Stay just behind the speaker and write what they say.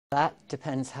That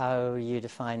depends how you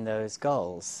define those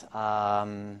goals.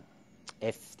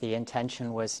 If the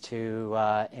intention was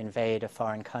to invade a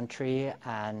foreign country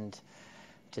and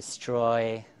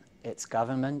destroy its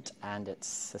government and its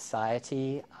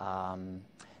society,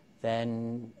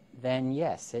 then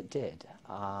yes, it did.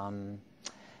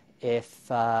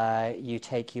 If you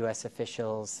take US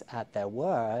officials at their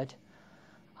word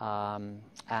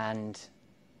and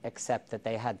accept that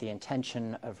they had the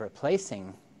intention of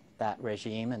replacing that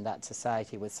regime and that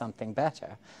society with something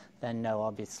better, then no,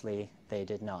 obviously they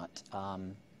did not.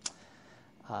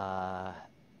 My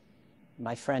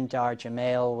friend Dar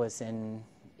Jamail was in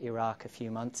Iraq a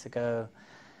few months ago,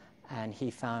 and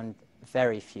he found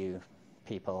very few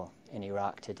people in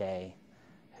Iraq today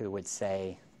who would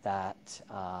say that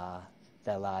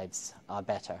their lives are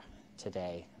better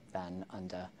today than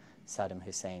under Saddam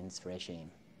Hussein's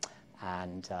regime.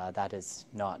 And that is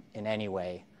not in any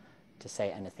way to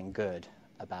say anything good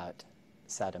about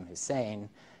Saddam Hussein.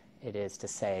 It is to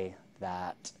say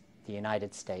that the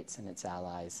United States and its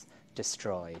allies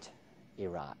destroyed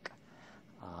Iraq.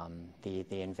 The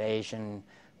invasion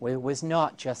was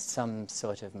not just some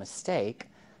sort of mistake.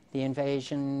 The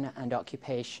invasion and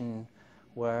occupation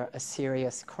were a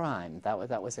serious crime.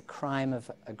 That was a crime of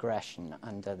aggression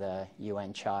under the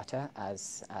UN Charter,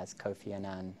 as Kofi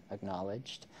Annan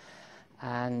acknowledged.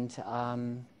 And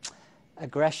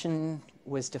aggression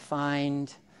was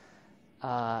defined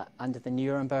under the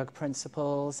Nuremberg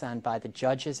principles and by the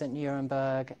judges at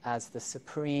Nuremberg as the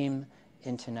supreme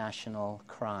international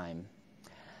crime.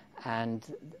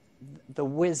 And the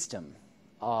wisdom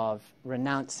of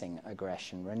renouncing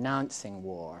aggression, renouncing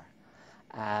war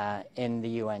in the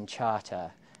UN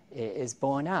Charter is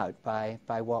borne out by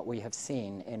what we have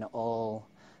seen in all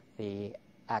the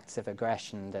acts of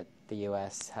aggression that the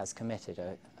US has committed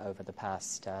over the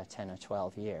past 10 or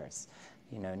 12 years.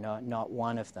 You know, not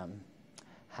one of them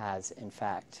has, in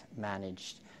fact,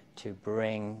 managed to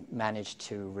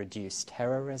reduce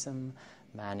terrorism,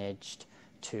 managed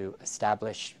to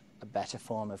establish a better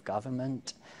form of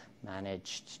government,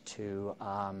 managed to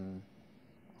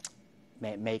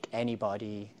make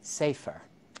anybody safer.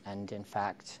 And in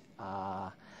fact,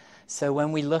 so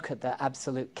when we look at the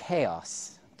absolute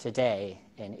chaos today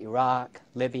in Iraq,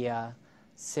 Libya,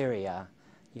 Syria,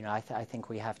 you know, I think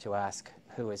we have to ask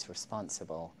who is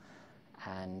responsible,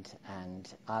 and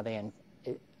are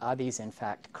these in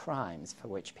fact crimes for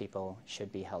which people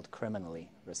should be held criminally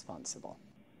responsible?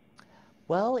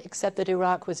 Well, except that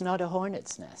Iraq was not a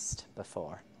hornet's nest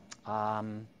before.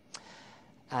 And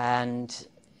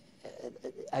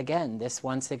again, this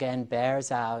once again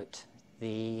bears out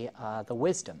the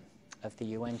wisdom of the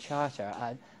UN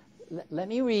Charter. Let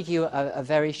me read you a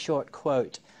very short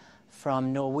quote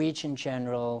from Norwegian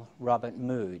General Robert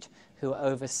Mood, who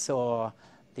oversaw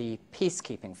the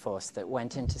peacekeeping force that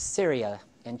went into Syria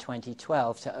in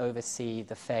 2012 to oversee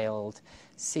the failed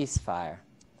ceasefire.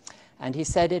 And he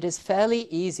said, "It is fairly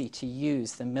easy to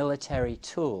use the military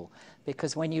tool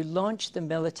because when you launch the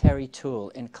military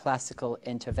tool in classical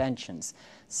interventions,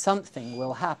 something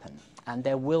will happen and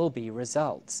there will be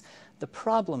results. The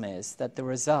problem is that the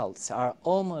results are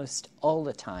almost all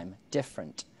the time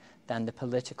different than the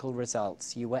political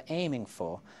results you were aiming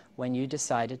for when you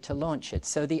decided to launch it."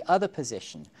 So the other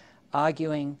position,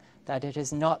 arguing that it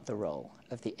is not the role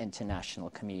of the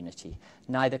international community,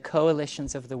 neither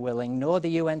coalitions of the willing nor the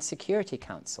UN Security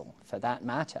Council, for that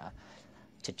matter,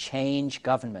 to change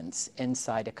governments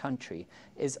inside a country,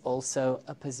 is also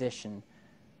a position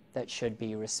that should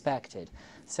be respected.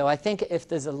 So I think if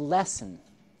there's a lesson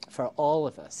for all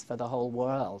of us, for the whole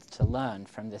world to learn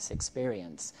from this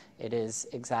experience, it is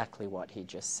exactly what he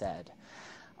just said.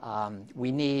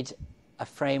 We need a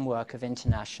framework of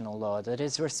international law that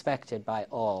is respected by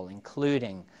all,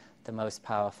 including the most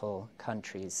powerful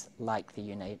countries like the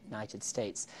United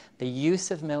States. The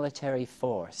use of military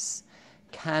force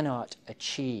cannot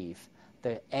achieve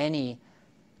any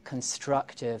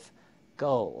constructive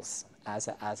goals,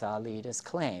 as our leaders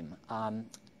claim.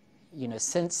 You know,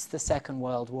 since the Second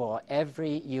World War,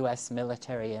 every US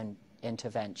military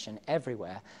intervention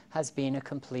everywhere has been a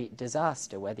complete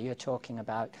disaster, whether you're talking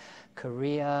about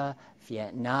Korea,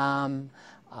 Vietnam,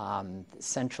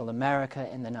 Central America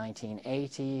in the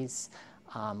 1980s,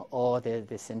 or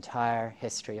this entire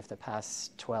history of the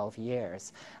past 12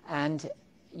 years. And,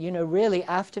 you know, really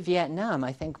after Vietnam,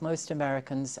 I think most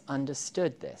Americans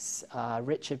understood this.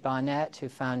 Richard Barnett, who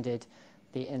founded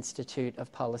the Institute of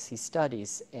Policy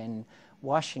Studies in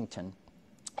Washington,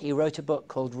 he wrote a book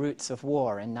called Roots of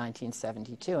War in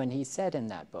 1972, and he said in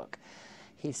that book,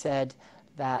 he said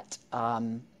that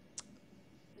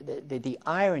the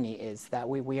irony is that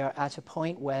we are at a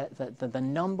point where the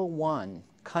number one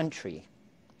country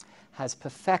has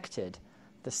perfected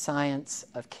the science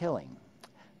of killing.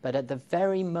 But at the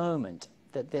very moment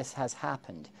that this has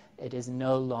happened, it is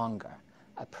no longer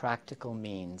a practical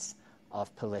means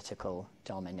of political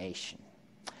domination.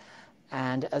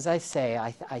 And as I say,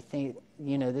 I think,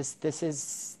 you know, this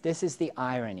is the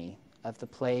irony of the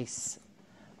place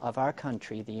of our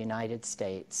country, the United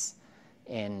States,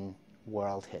 in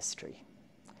world history.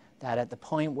 That at the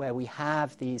point where we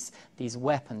have these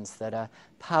weapons that are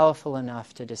powerful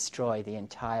enough to destroy the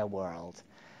entire world,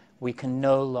 we can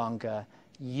no longer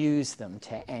use them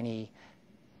to any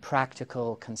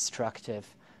practical,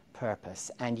 constructive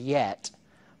purpose. And yet,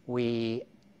 we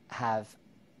have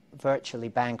virtually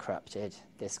bankrupted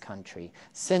this country.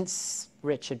 Since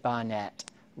Richard Barnett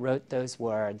wrote those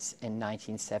words in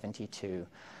 1972,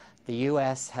 the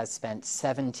U.S. has spent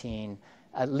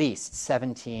at least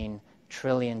 $17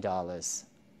 trillion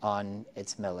on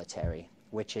its military,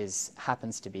 which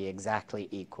happens to be exactly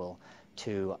equal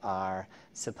to our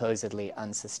supposedly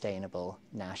unsustainable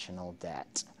national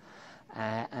debt.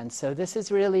 And so this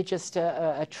is really just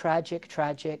a tragic,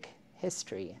 tragic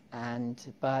history.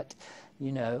 But,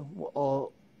 you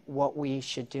know, what we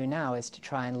should do now is to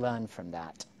try and learn from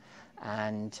that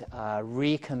and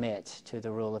recommit to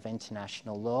the rule of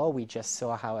international law. We just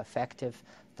saw how effective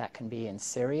that can be in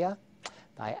Syria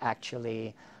by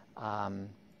actually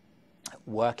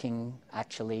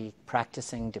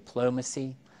practicing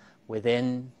diplomacy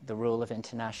within the rule of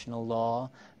international law,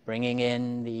 bringing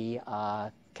in the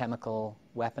chemical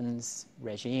weapons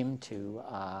regime to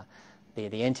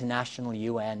the international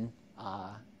UN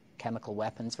chemical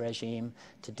weapons regime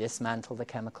to dismantle the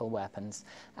chemical weapons,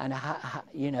 and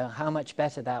you know how much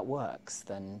better that works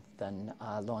than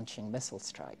launching missile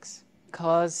strikes.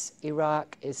 Because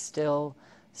Iraq is still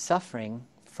suffering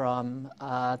from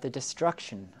the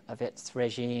destruction of its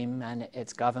regime and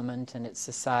its government and its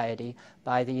society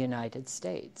by the United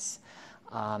States.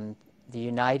 The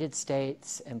United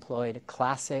States employed a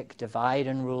classic divide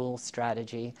and rule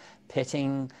strategy,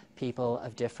 pitting people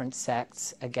of different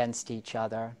sects against each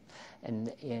other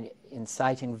and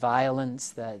inciting violence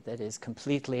that is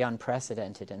completely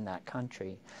unprecedented in that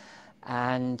country.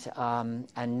 And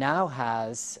now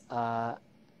has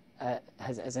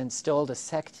installed a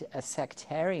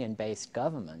sectarian-based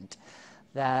government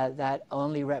that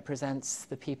only represents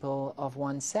the people of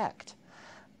one sect.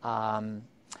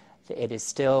 It is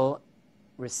still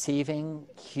receiving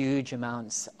huge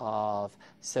amounts of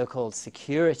so-called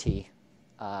security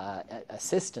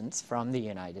assistance from the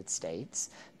United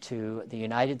States. The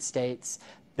United States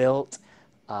built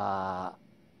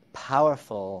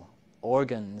powerful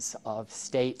organs of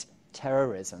state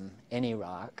terrorism in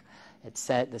Iraq. It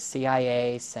said the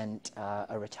CIA sent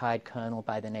a retired colonel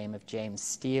by the name of James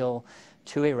Steele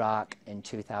to Iraq in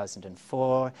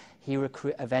 2004. He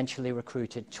eventually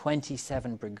recruited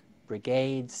 27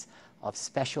 brigades of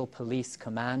special police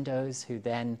commandos who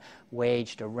then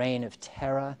waged a reign of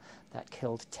terror that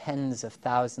killed tens of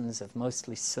thousands of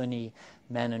mostly Sunni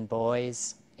men and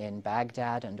boys in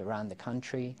Baghdad and around the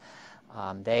country.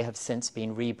 They have since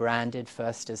been rebranded,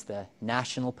 first as the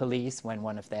National Police when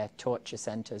one of their torture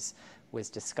centers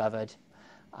was discovered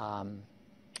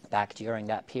back during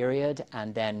that period,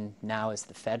 and then now as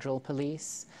the Federal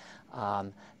Police.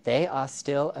 They are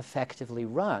still effectively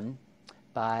run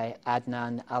by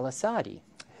Adnan al-Assadi,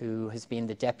 who has been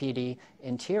the Deputy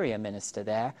Interior Minister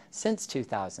there since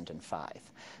 2005.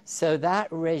 So that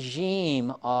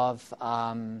regime of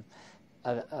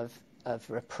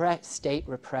state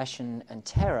repression and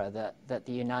terror that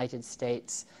the United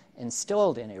States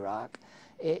installed in Iraq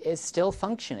is still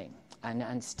functioning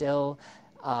and still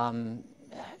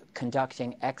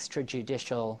conducting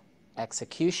extrajudicial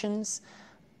executions,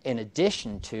 in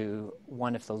addition to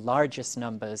one of the largest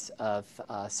numbers of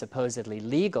supposedly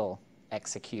legal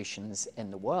executions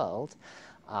in the world.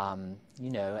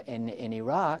 You know, in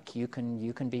Iraq, you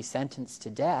can be sentenced to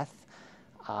death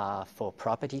for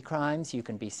property crimes. You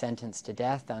can be sentenced to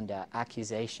death under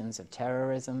accusations of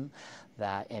terrorism.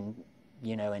 That in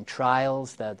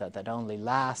trials that only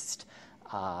last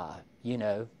at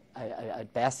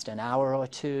best an hour or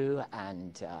two,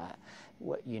 and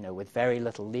with very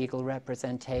little legal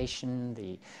representation.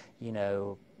 The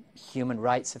human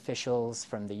rights officials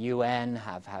from the UN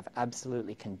have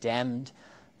absolutely condemned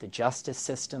the justice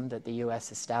system that the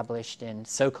U.S. established in,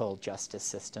 so-called justice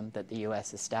system that the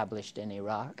U.S. established in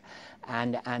Iraq,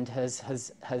 and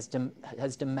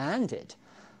has demanded,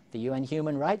 the UN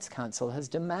Human Rights Council has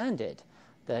demanded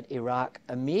that Iraq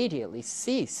immediately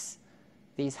cease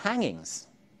these hangings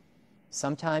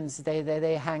Sometimes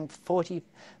they hanged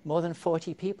more than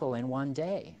 40 people in one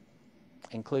day,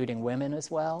 including women as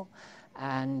well.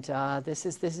 And this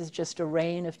is just a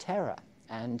reign of terror.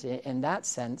 And in that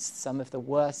sense, some of the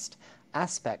worst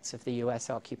aspects of the U.S.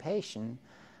 occupation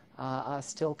are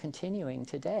still continuing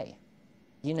today.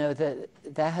 You know,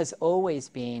 there has always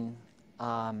been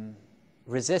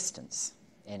resistance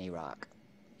in Iraq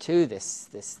to this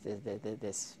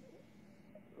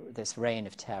reign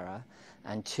of terror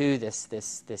and to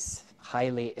this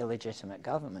highly illegitimate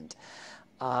government.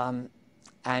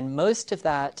 And most of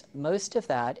that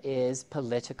is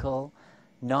political,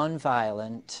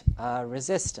 nonviolent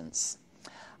resistance.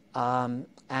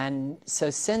 And so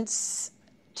since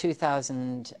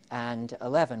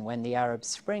 2011, when the Arab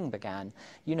Spring began,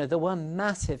 you know, there were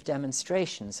massive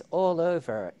demonstrations all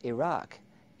over Iraq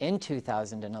in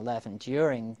 2011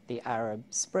 during the Arab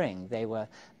Spring. They were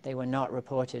not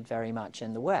reported very much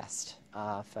in the West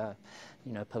for,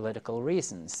 you know, political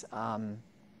reasons.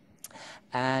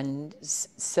 And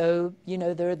so, you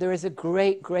know, there is a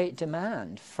great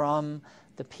demand from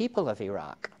the people of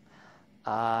Iraq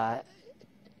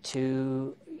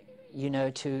to, you know,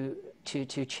 to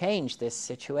change this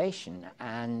situation.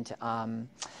 And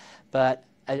but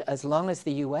as long as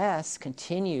the U.S.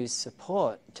 continues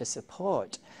to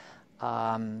support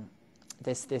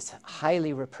this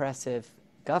highly repressive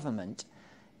government,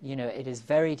 you know, it is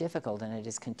very difficult, and it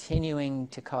is continuing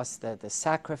to cost the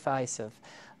sacrifice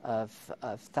of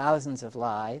thousands of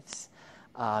lives.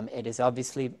 It is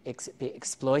obviously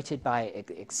exploited by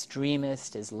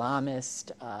extremist,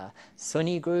 Islamist,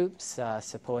 Sunni groups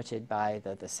supported by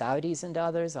the Saudis and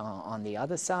others on the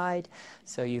other side.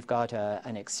 So you've got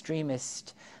an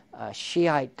extremist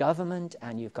Shiite government,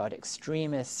 and you've got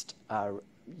extremist,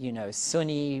 you know,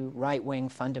 Sunni right-wing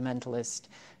fundamentalist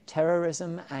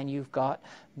terrorism, and you've got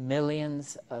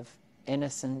millions of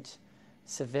innocent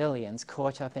civilians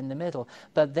caught up in the middle.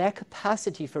 But their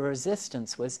capacity for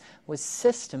resistance was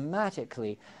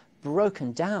systematically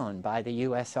broken down by the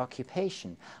U.S.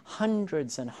 occupation.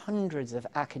 Hundreds and hundreds of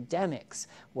academics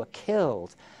were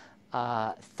killed.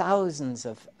 Thousands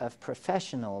of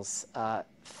professionals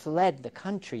fled the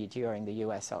country during the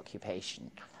U.S. occupation.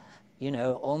 You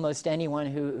know, almost anyone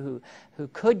who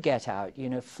could get out, you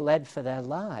know, fled for their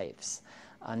lives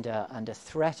under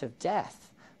threat of death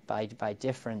by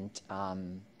different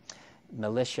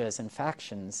militias and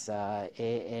factions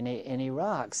in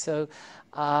Iraq. So,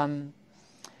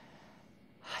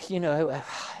 you know,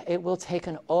 it will take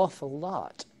an awful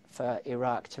lot for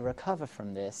Iraq to recover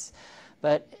from this.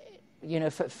 But, you know,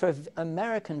 for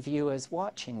American viewers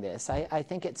watching this, I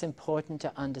think it's important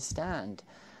to understand,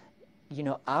 you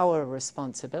know, our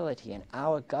responsibility and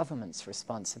our government's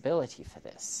responsibility for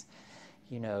this.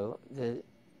 You know,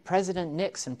 President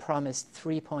Nixon promised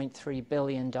 $3.3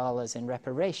 billion in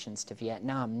reparations to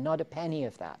Vietnam. Not a penny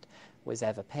of that was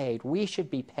ever paid. We should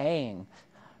be paying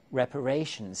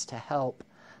reparations to help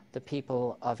the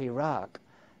people of Iraq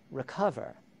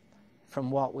recover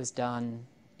from what was done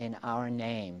in our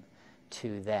name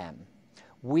to them.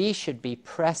 We should be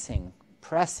pressing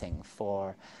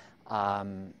for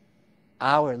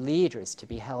our leaders to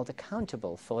be held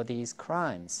accountable for these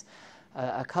crimes.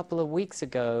 A couple of weeks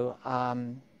ago,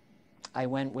 I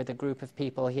went with a group of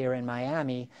people here in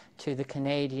Miami to the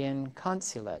Canadian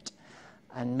consulate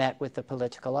and met with the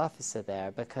political officer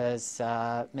there, because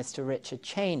Mr. Richard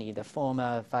Cheney, the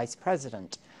former vice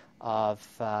president of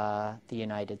the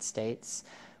United States,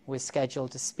 was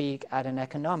scheduled to speak at an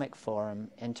economic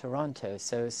forum in Toronto.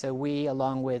 So we,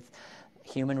 along with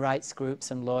human rights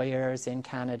groups and lawyers in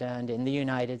Canada and in the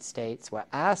United States, were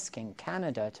asking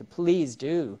Canada to please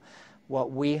do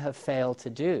what we have failed to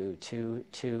do, to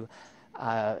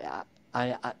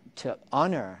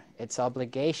honor its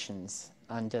obligations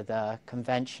under the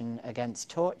Convention Against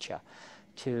Torture,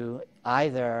 to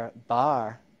either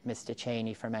bar Mr.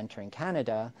 Cheney from entering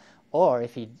Canada, or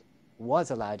if he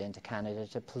was allowed into Canada,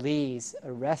 to please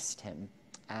arrest him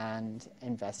and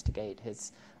investigate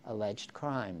his alleged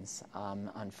crimes.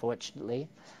 Unfortunately,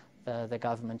 the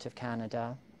government of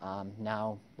Canada,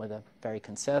 now with a very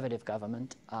conservative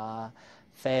government,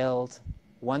 failed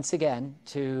once again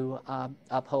to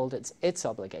uphold its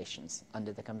obligations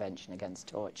under the Convention Against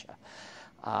Torture.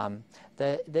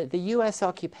 The U.S.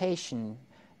 occupation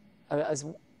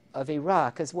of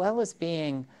Iraq, as well as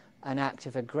being an act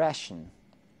of aggression,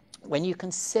 when you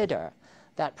consider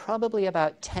that probably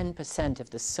about 10%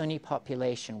 of the Sunni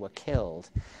population were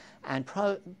killed, and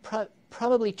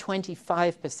probably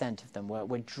 25% of them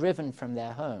were driven from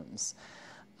their homes,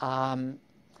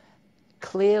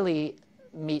 clearly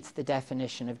meets the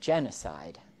definition of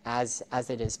genocide as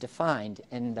it is defined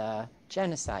in the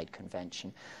Genocide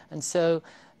Convention. And so,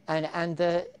 and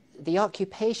the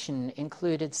occupation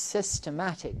included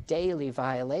systematic daily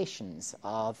violations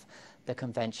of the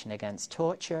Convention Against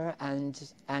Torture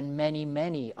and many,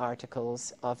 many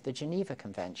articles of the Geneva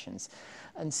Conventions.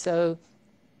 And so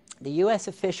the US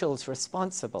officials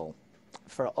responsible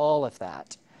for all of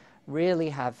that really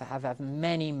have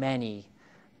many, many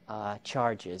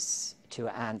charges to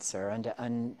answer.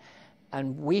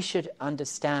 And we should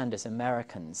understand as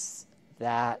Americans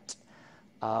that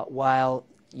while,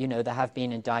 you know, there have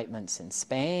been indictments in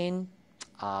Spain,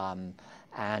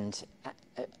 and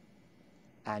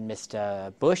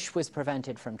Mr. Bush was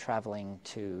prevented from traveling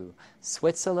to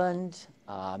Switzerland.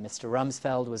 Mr.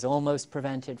 Rumsfeld was almost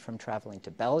prevented from traveling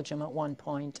to Belgium at one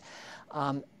point.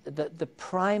 The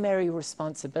primary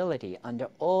responsibility under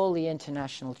all the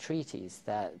international treaties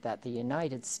that the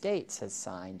United States has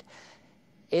signed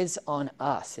is on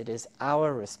us. It is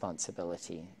our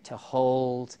responsibility to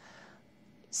hold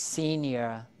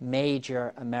senior,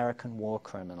 major American war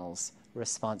criminals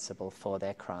responsible for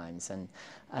their crimes,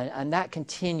 and that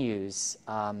continues.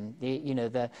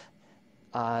 The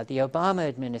Obama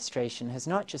administration has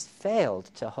not just failed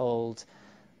to hold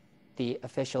the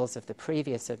officials of the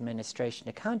previous administration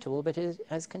accountable, but it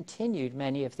has continued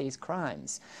many of these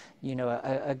crimes. You know,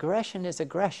 aggression is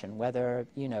aggression, whether,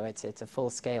 you know, it's a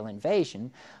full-scale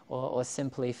invasion or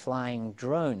simply flying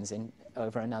drones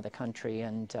over another country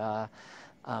and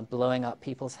blowing up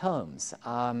people's homes.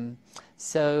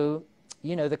 So,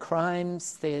 you know, the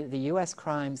crimes, the U.S.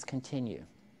 crimes continue.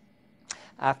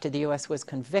 After the U.S. was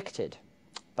convicted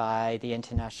by the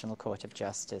International Court of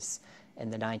Justice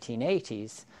in the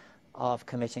 1980s of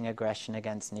committing aggression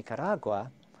against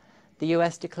Nicaragua, the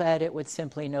U.S. declared it would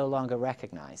simply no longer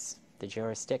recognize the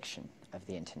jurisdiction of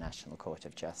the International Court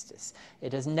of Justice.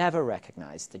 It has never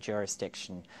recognized the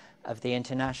jurisdiction of the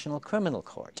International Criminal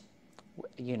Court,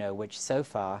 you know, which so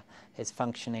far is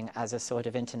functioning as a sort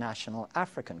of international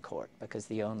African court, because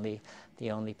the only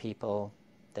people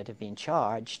that have been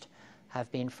charged have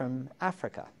been from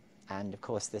Africa. And of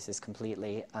course this is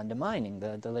completely undermining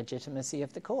the legitimacy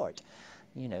of the court.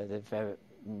 You know,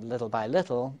 little by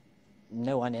little,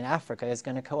 no one in Africa is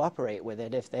going to cooperate with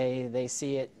it if they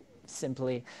see it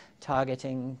simply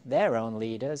targeting their own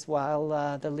leaders,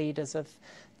 while the leaders of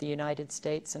the United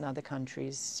States and other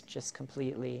countries just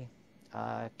completely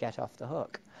get off the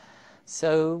hook.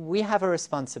 So we have a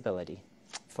responsibility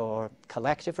for a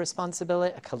collective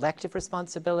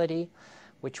responsibility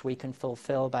which we can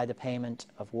fulfill by the payment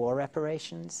of war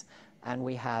reparations, and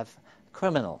we have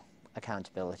criminal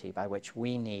accountability by which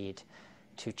we need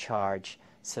to charge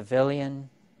civilian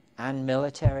and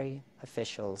military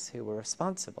officials who were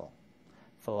responsible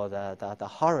for the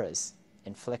horrors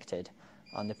inflicted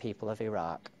on the people of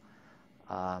Iraq,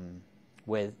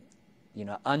 with, you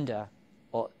know, under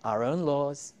our own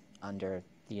laws, under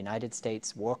the United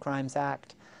States War Crimes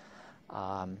Act,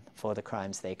 for the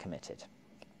crimes they committed.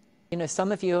 You know,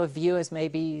 some of your viewers may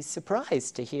be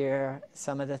surprised to hear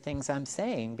some of the things I'm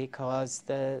saying, because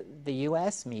the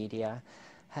U.S. media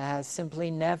has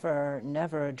simply never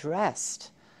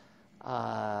addressed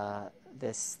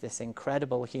this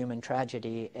incredible human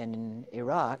tragedy in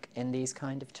Iraq in these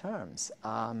kind of terms.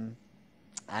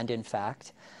 And in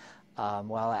fact,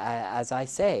 well, as I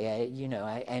say, you know,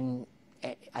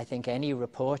 I think any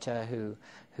reporter who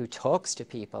talks to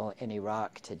people in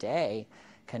Iraq today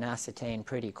can ascertain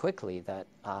pretty quickly that,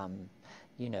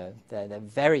 you know, there are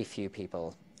very few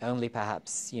people, only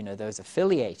perhaps, you know, those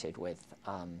affiliated with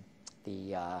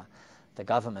the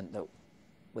government that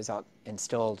was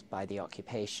installed by the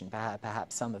occupation.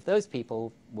 Perhaps some of those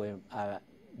people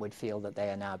would feel that they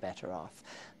are now better off.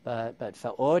 But for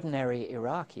ordinary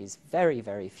Iraqis, very,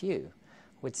 very few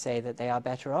would say that they are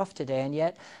better off today,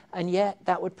 and yet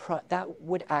that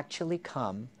would actually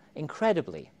come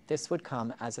incredibly. This would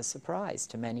come as a surprise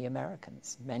to many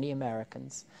Americans. Many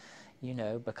Americans, you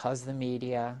know, because the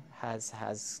media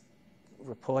has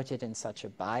reported in such a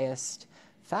biased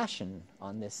fashion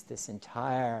on this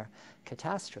entire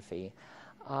catastrophe,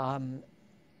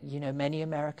 you know, many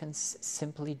Americans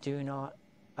simply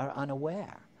are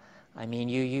unaware. I mean,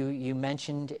 you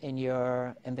mentioned in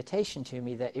your invitation to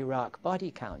me the Iraq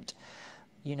body count,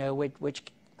 you know, which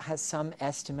has some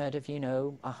estimate of, you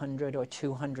know, 100 or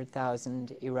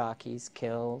 200,000 Iraqis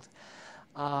killed.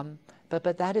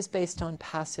 But that is based on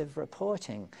passive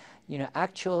reporting. You know,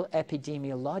 actual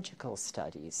epidemiological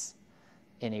studies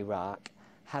in Iraq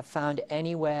have found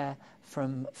anywhere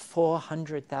from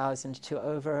 400,000 to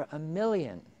over 1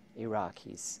 million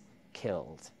Iraqis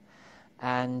killed.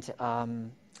 And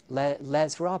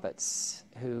Les Roberts,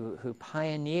 who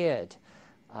pioneered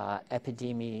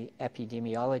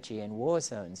epidemiology in war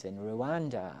zones in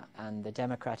Rwanda and the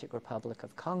Democratic Republic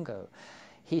of Congo.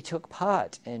 He took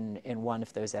part in one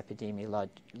of those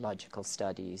epidemiological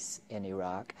studies in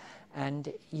Iraq.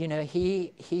 And, you know,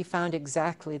 he found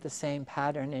exactly the same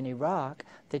pattern in Iraq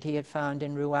that he had found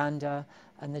in Rwanda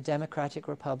and the Democratic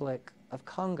Republic of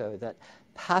Congo, that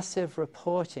passive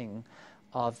reporting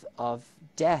of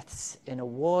deaths in a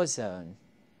war zone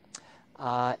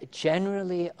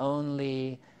generally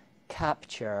only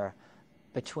capture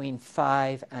between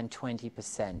 5 and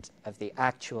 20% of the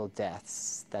actual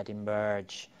deaths that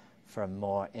emerge from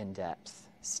more in-depth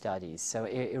studies. So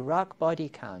Iraq body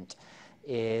count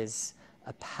is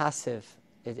a passive,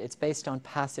 it's based on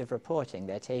passive reporting.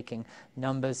 They're taking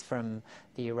numbers from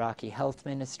the Iraqi Health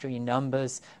Ministry,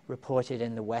 numbers reported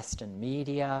in the Western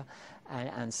media,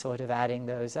 and sort of adding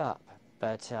those up.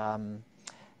 But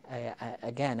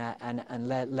again,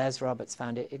 Les Roberts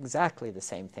found it exactly the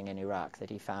same thing in Iraq that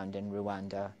he found in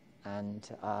Rwanda and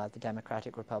the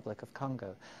Democratic Republic of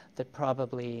Congo, that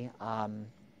probably,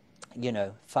 you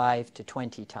know, 5 to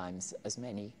 20 times as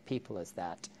many people as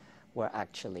that were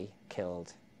actually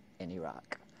killed in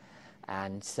Iraq.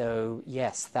 And so,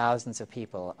 yes, thousands of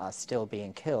people are still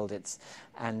being killed.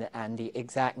 And the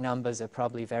exact numbers are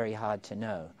probably very hard to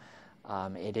know.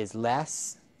 It is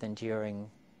less than during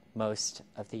most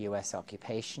of the U.S.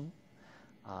 occupation.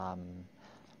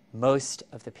 Most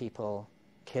of the people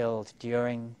killed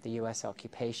during the U.S.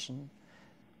 occupation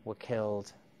were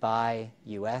killed by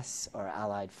U.S. or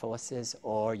Allied forces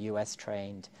or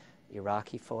U.S.-trained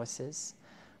Iraqi forces.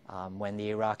 When the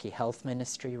Iraqi Health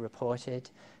Ministry reported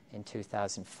in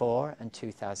 2004 and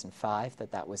 2005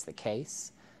 that was the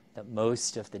case, that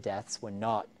most of the deaths were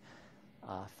not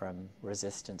from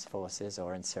resistance forces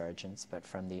or insurgents, but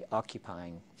from the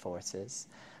occupying forces.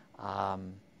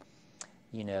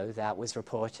 You know, that was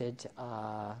reported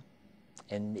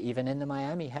even in the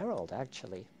Miami Herald,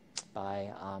 actually, by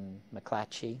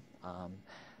McClatchy,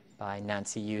 by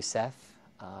Nancy Youssef,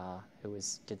 who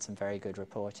did some very good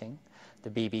reporting. The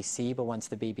BBC, but once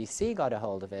the BBC got a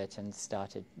hold of it and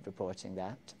started reporting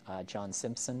that, John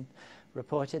Simpson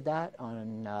reported that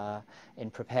in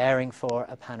preparing for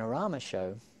a panorama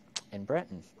show in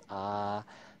Britain for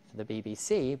the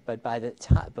BBC. But by the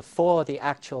before the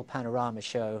actual panorama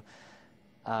show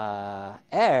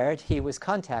aired, he was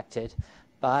contacted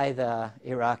by the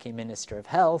Iraqi Minister of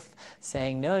Health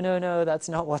saying, no, that's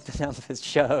not what the numbers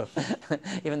show,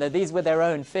 even though these were their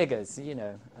own figures, you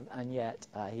know. And yet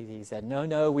he said,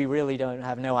 no, we really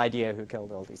have no idea who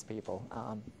killed all these people.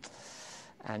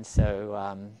 And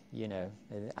so, you know,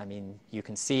 I mean, you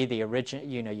can see the original,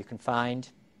 you know, you can find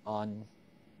on,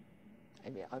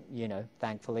 you know,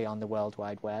 thankfully on the World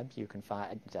Wide Web, you can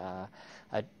find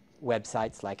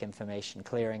websites like Information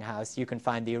Clearinghouse, you can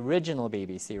find the original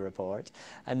BBC report,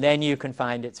 and then you can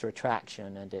find its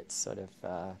retraction and its sort of,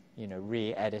 you know,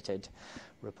 re-edited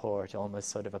report, almost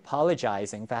sort of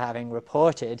apologizing for having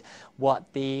reported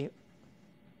what the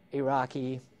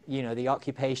Iraqi, you know, the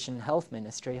Occupation Health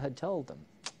Ministry had told them.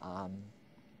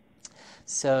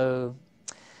 So,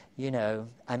 you know,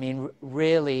 I mean,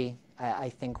 really, I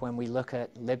think when we look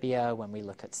at Libya, when we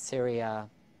look at Syria,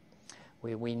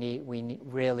 we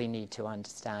really need to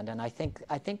understand, and I think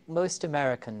most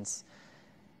Americans,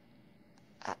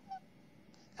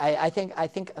 I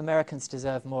think Americans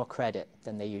deserve more credit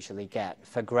than they usually get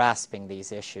for grasping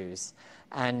these issues,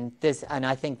 and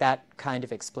I think that kind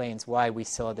of explains why we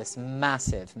saw this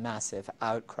massive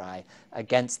outcry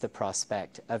against the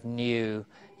prospect of new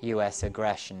U.S.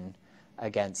 aggression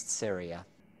against Syria.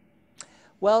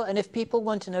 Well, and if people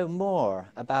want to know more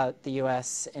about the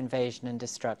U.S. invasion and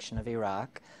destruction of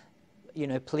Iraq, you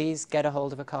know, please get a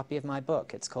hold of a copy of my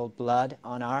book. It's called Blood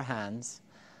on Our Hands,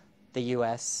 the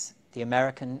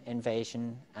American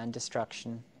Invasion and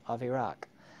Destruction of Iraq.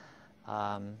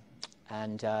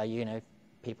 You know,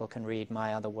 people can read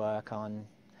my other work on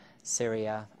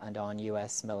Syria and on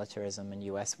U.S. militarism and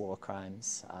U.S. war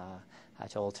crimes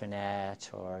at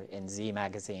Alternet or in Z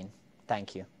Magazine.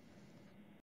 Thank you.